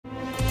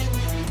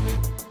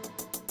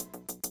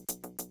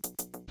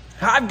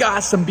I've got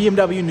some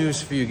BMW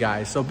news for you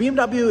guys. So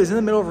BMW is in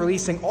the middle of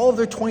releasing all of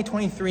their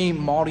 2023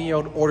 model year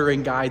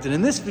ordering guides. And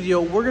in this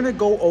video, we're gonna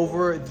go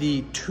over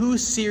the 2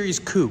 Series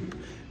Coupe.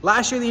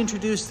 Last year, they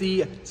introduced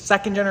the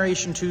second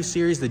generation 2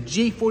 Series, the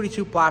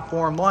G42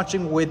 platform,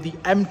 launching with the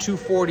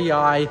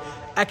M240i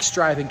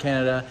xDrive in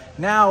Canada.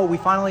 Now we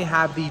finally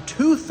have the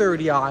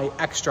 230i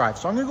xDrive.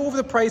 So I'm gonna go over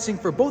the pricing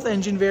for both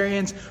engine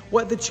variants,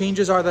 what the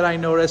changes are that I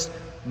noticed.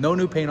 No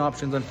new paint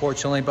options,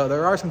 unfortunately, but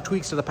there are some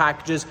tweaks to the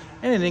packages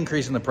and an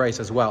increase in the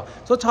price as well.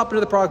 So let's hop into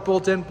the product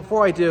bulletin.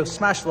 Before I do,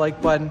 smash the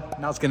like button.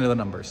 Now let's get into the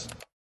numbers.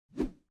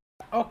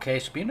 Okay,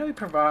 so BMW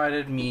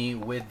provided me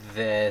with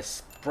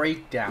this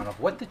breakdown of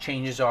what the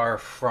changes are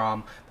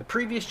from the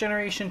previous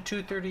generation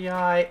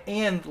 230i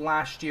and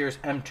last year's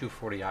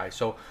M240i.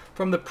 So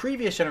from the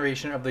previous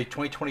generation of the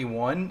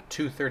 2021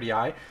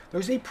 230i,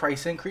 there's a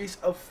price increase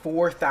of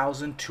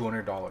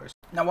 $4,200.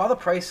 Now, while the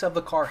price of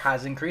the car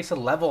has increased, the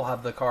level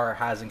of the car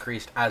has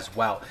increased as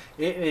well.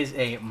 It is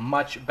a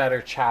much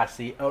better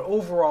chassis, an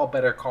overall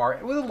better car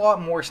with a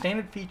lot more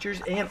standard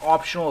features and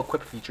optional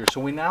equipped features. So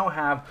we now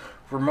have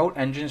remote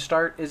engine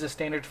start is a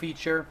standard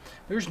feature.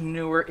 There's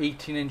newer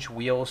 18-inch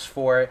wheels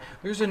for it.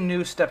 There's a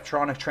new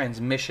Steptronic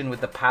transmission with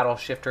the paddle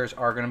shifters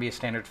are going to be a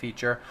standard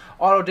feature.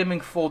 Auto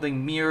dimming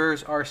folding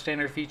mirrors are a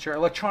standard feature.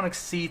 Electronic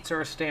seats are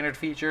a standard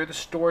feature. The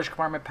storage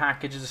compartment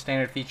package is a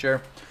standard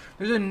feature.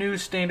 There's a new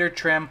standard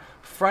trim.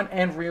 Front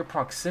and rear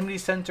proximity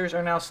sensors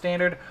are now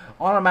standard.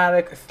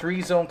 Automatic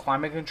 3-zone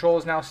climate control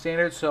is now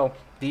standard, so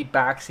the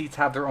back seats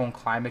have their own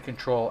climate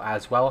control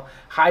as well.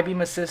 High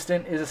beam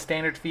assistant is a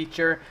standard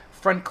feature.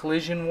 Front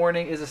collision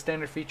warning is a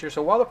standard feature.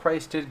 So while the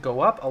price did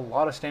go up, a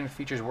lot of standard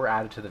features were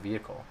added to the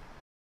vehicle.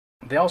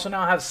 They also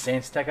now have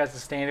SenseTech as the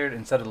standard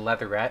instead of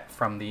leatherette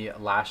from the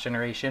last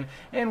generation,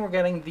 and we're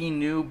getting the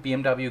new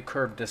BMW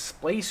curved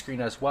display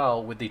screen as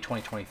well with the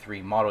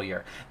 2023 model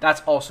year.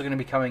 That's also going to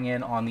be coming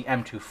in on the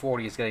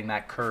M240, is getting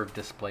that curved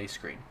display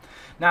screen.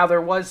 Now there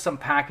was some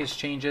package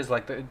changes,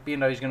 like the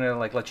BMW is going to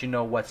let you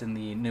know what's in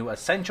the new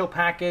Essential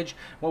package,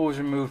 what was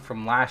removed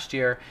from last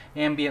year.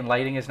 Ambient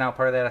lighting is now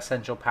part of that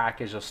Essential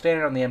package. So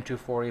standard on the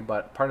M240,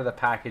 but part of the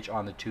package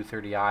on the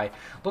 230i.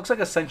 Looks like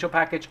Essential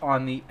package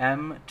on the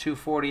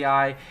M240i.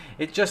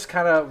 It's just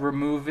kind of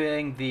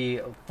removing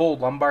the full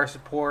lumbar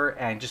support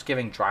and just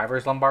giving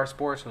drivers lumbar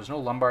support, so there's no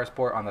lumbar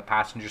support on the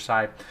passenger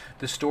side.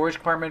 The storage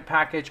compartment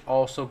package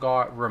also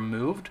got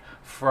removed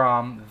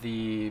from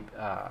the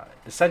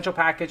Essential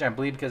package, I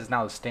believe, because it's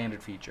now the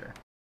standard feature.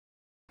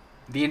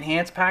 The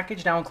enhanced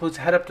package now includes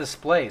head-up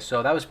display,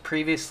 so that was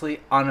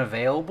previously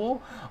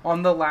unavailable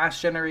on the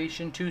last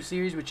generation 2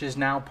 Series, which is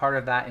now part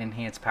of that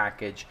enhanced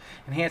package.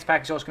 Enhanced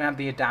package is also going to have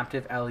the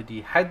adaptive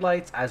LED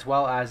headlights as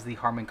well as the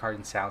Harman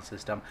Kardon sound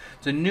system.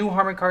 It's a new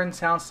Harman Kardon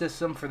sound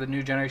system for the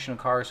new generation of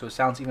cars, so it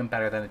sounds even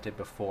better than it did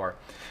before.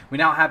 We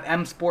now have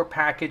M Sport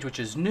package, which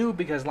is new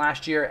because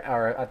last year,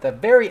 or at the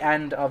very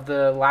end of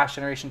the last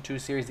generation 2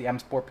 Series, the M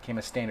Sport became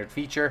a standard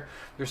feature.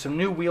 There's some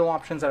new wheel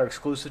options that are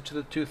exclusive to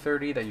the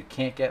 230 that you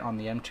can't get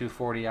on the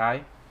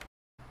M240i.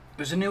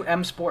 There's a new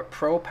M Sport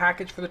Pro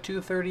package for the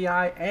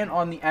 230i, and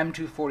on the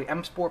M240,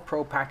 M Sport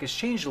Pro package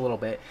changed a little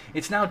bit.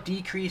 It's now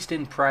decreased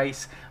in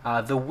price.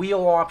 The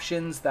wheel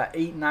options, the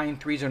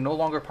 893s, are no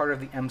longer part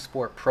of the M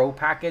Sport Pro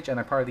package, and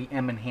they're part of the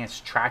M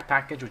Enhanced Track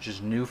package, which is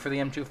new for the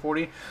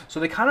M240. So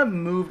they kind of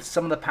moved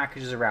some of the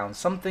packages around.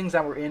 Some things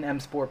that were in M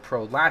Sport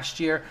Pro last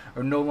year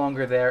are no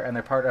longer there, and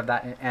they're part of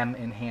that M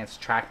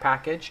Enhanced Track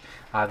package.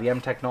 The M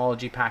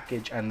Technology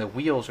package and the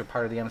wheels are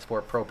part of the M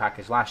Sport Pro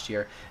package last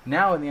year.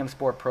 Now in the M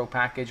Sport Pro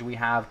package, we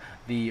have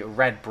the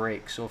red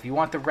brakes. So if you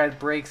want the red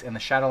brakes and the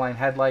Shadowline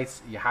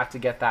headlights, you have to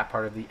get that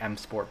part of the M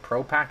Sport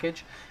Pro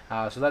package.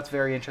 So that's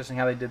very interesting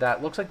how they did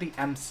that. Looks like the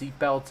M seat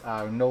belts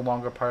are no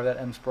longer part of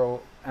that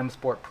M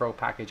Sport Pro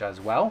package as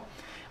well.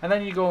 And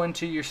then you go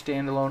into your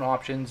standalone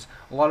options,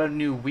 a lot of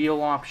new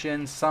wheel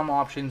options. Some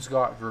options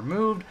got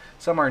removed,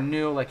 some are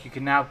new, like you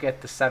can now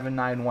get the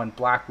 791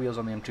 black wheels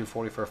on the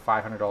M240 for a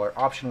 $500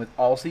 option with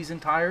all-season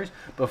tires.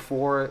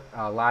 Before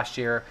last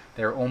year,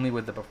 they were only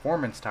with the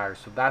performance tires,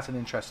 so that's an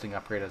interesting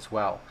upgrade as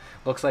well.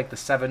 Looks like the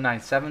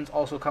 797s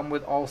also come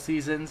with all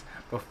seasons.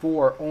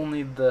 Before,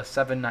 only the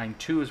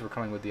 792s were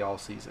coming with the all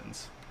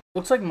seasons.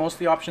 Looks like most of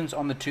the options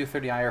on the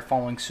 230i are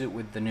following suit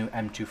with the new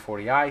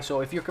M240i. So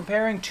if you're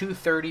comparing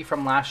 230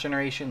 from last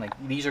generation, like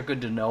these are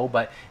good to know,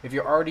 but if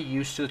you're already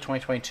used to the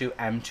 2022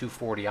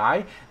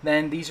 M240i,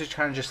 then these are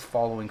kind of just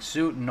following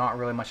suit. Not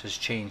really much has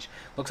changed.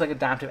 Looks like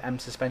adaptive M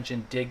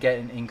suspension did get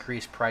an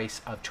increased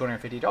price of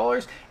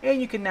 $250, and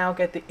you can now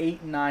get the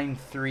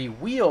 893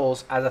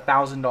 wheels as a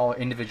 $1,000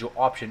 individual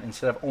option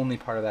instead of only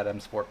part of that M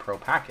Sport Pro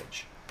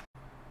package.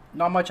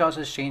 Not much else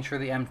has changed for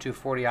the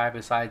M240i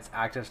besides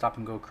active stop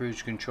and go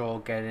cruise control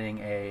getting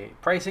a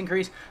price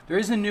increase. There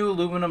is a new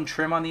aluminum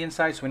trim on the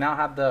inside, so we now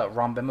have the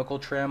rhombical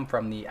trim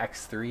from the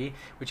X3,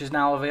 which is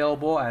now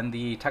available, and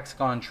the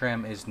Texagon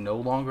trim is no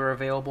longer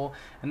available.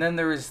 And then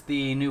there is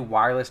the new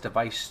wireless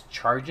device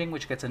charging,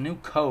 which gets a new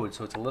code,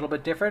 so it's a little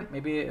bit different.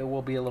 Maybe it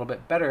will be a little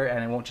bit better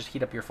and it won't just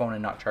heat up your phone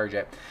and not charge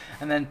it.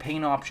 And then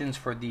paint options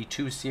for the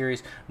 2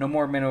 Series, no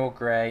more mineral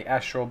gray,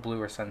 estrel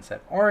blue, or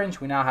sunset orange.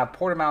 We now have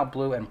Portimao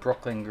blue and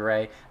Brooklyn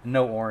gray,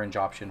 no orange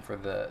option for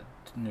the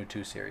new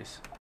 2 Series.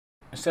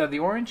 Instead of the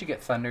orange, you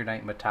get Thunder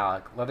Night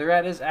Metallic.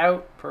 Leatherette is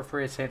out,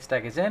 Perforated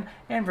Sandstag is in,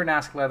 and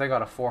Vernasca Leather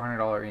got a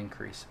 $400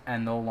 increase,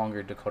 and no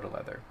longer Dakota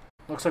Leather.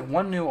 Looks like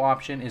one new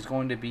option is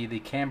going to be the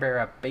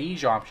Canberra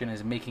Beige option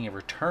is making a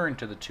return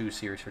to the 2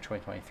 Series for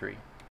 2023.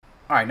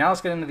 Alright, now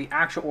let's get into the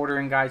actual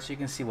ordering guide so you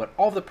can see what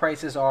all the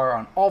prices are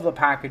on all the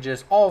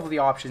packages, all of the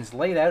options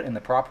laid out in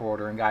the proper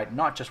ordering guide,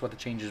 not just what the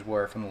changes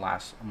were from the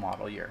last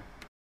model year.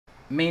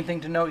 Main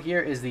thing to note here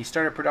is the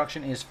start of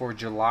production is for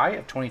July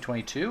of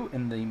 2022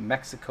 in the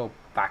Mexico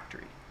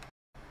factory.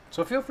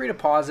 So feel free to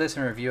pause this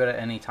and review it at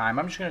any time.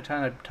 I'm just going to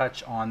kind of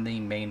touch on the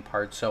main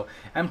parts. So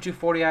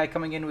M240i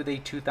coming in with a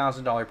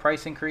 $2,000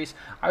 price increase.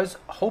 I was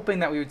hoping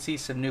that we would see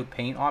some new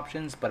paint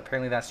options, but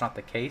apparently that's not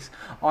the case.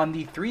 On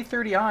the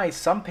 330i,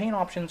 some paint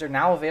options are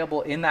now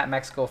available in that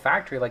Mexico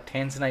factory, like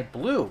Tanzanite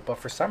Blue, but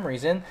for some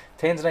reason,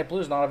 Tanzanite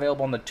Blue is not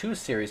available on the 2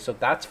 Series, so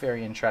that's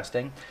very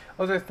interesting.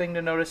 Other thing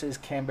to notice is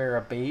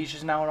Canberra Beige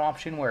is now an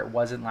option where it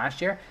wasn't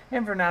last year,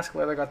 and Vernasca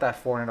Leather got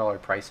that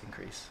 $400 price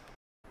increase.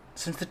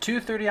 Since the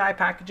 230i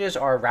packages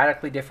are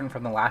radically different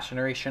from the last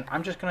generation,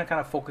 I'm just going to kind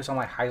of focus on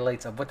my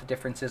highlights of what the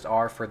differences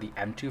are for the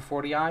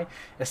M240i.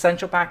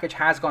 Essential package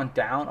has gone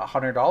down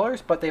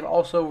 $100, but they've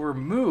also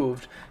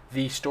removed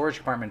the storage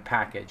compartment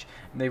package.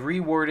 They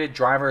reworded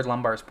driver's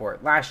lumbar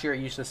support. Last year it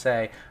used to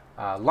say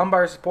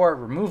lumbar support,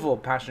 removal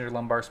of passenger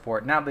lumbar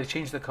support. Now they've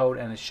changed the code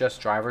and it's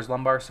just driver's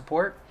lumbar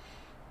support.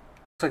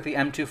 Like the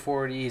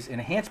M240i's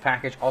enhanced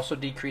package also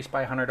decreased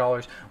by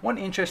 $100. One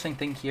interesting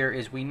thing here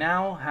is we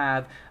now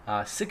have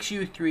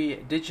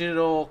 6U3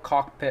 digital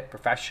cockpit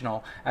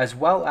professional as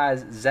well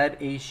as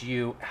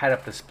ZHU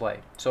head-up display.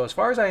 So as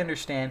far as I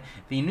understand,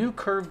 the new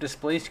curved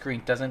display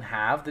screen doesn't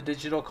have the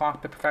digital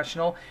cockpit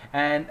professional,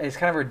 and it's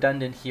kind of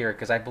redundant here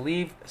because I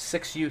believe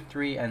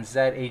 6U3 and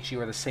ZHU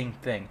are the same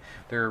thing.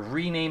 They're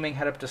renaming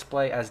head-up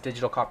display as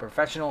digital cockpit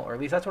professional, or at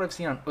least that's what I've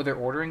seen on other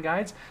ordering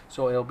guides.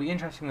 So it'll be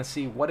interesting to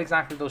see what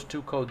exactly those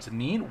two codes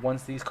mean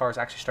once these cars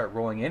actually start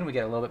rolling in. We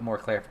get a little bit more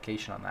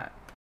clarification on that.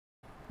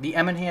 The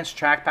M Enhanced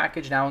Track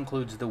package now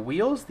includes the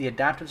wheels, the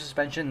adaptive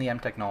suspension, and the M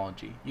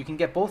technology. You can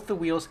get both the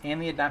wheels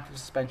and the adaptive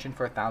suspension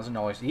for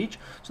 $1,000 each,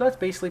 so that's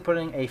basically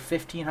putting a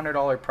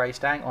 $1,500 price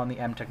tag on the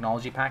M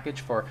technology package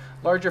for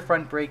larger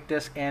front brake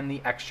disc and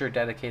the extra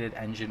dedicated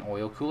engine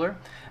oil cooler.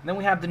 And then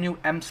we have the new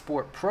M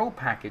Sport Pro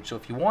package, so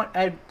if you want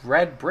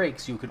red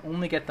brakes, you can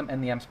only get them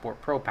in the M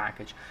Sport Pro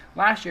package.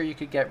 Last year you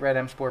could get red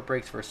M Sport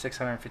brakes for a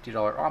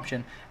 $650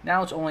 option.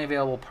 Now it's only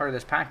available part of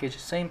this package.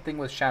 Same thing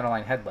with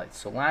Shadowline headlights.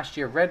 So last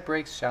year red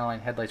brakes,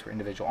 Shadowline headlights were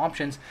individual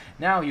options.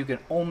 Now you can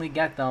only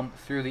get them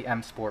through the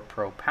M Sport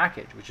Pro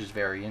package, which is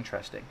very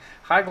interesting.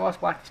 High gloss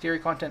black exterior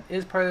content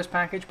is part of this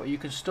package, but you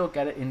can still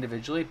get it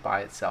individually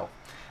by itself.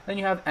 Then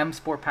you have M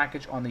Sport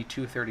package on the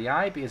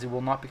 230i because it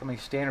will not become a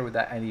standard with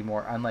that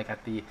anymore, unlike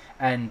at the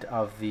end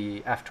of the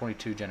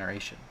F22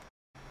 generation.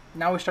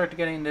 Now we start to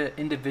get into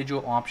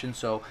individual options.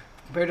 So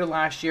compared to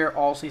last year,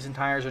 all season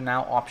tires are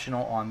now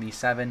optional on the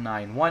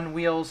 791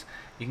 wheels.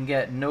 You can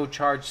get no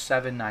charge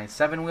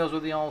 797 wheels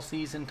with the all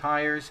season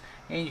tires,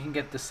 and you can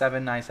get the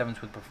 797s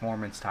with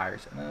performance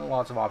tires, and then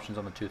lots of options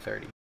on the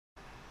 230.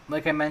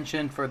 Like I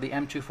mentioned, for the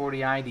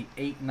M240i, the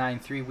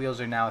 893 wheels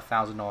are now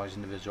 $1,000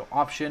 individual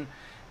option.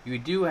 You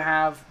do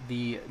have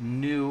the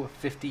new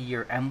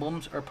 50-year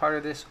emblems are part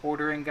of this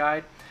ordering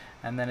guide,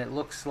 and then it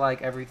looks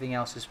like everything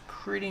else is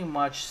pretty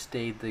much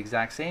stayed the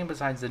exact same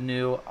besides the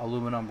new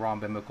aluminum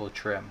rhombical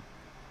trim.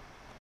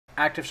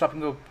 Active Stop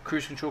and Go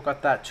Cruise Control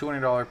got that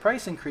 $200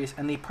 price increase,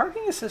 and the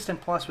Parking Assistant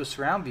Plus with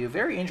Surround View,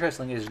 very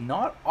interesting, is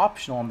not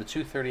optional on the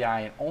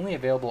 230i and only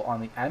available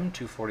on the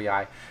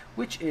M240i,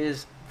 which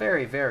is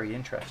very, very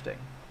interesting.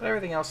 But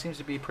everything else seems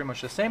to be pretty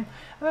much the same.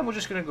 And then we're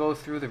just going to go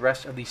through the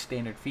rest of the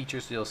standard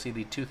features, so you'll see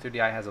the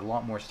 230i has a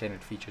lot more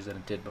standard features than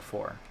it did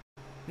before.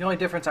 The only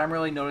difference I'm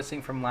really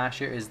noticing from last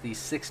year is the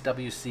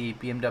 6WC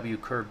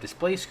BMW curved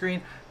display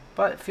screen,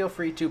 but feel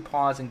free to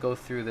pause and go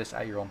through this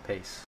at your own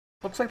pace.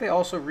 Looks like they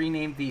also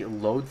renamed the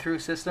load-through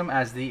system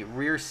as the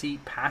rear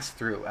seat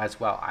pass-through as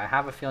well. I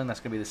have a feeling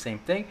that's going to be the same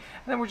thing,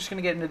 and then we're just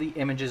going to get into the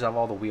images of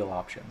all the wheel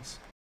options.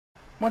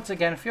 Once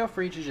again, feel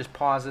free to just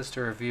pause this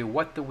to review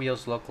what the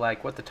wheels look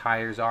like, what the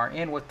tires are,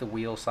 and what the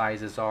wheel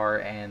sizes are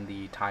and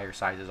the tire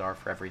sizes are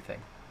for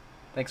everything.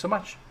 Thanks so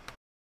much.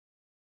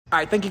 All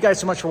right, thank you guys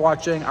so much for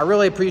watching. I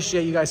really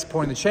appreciate you guys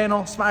supporting the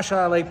channel. Smash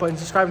that like button,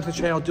 subscribing to the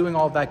channel, doing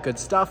all that good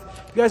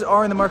stuff. If you guys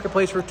are in the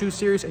marketplace for a 2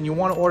 Series and you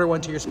want to order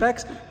one to your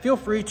specs, feel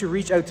free to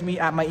reach out to me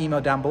at my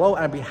email down below,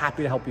 and I'd be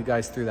happy to help you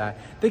guys through that.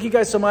 Thank you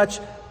guys so much.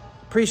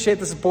 Appreciate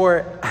the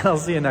support, and I'll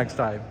see you next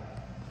time.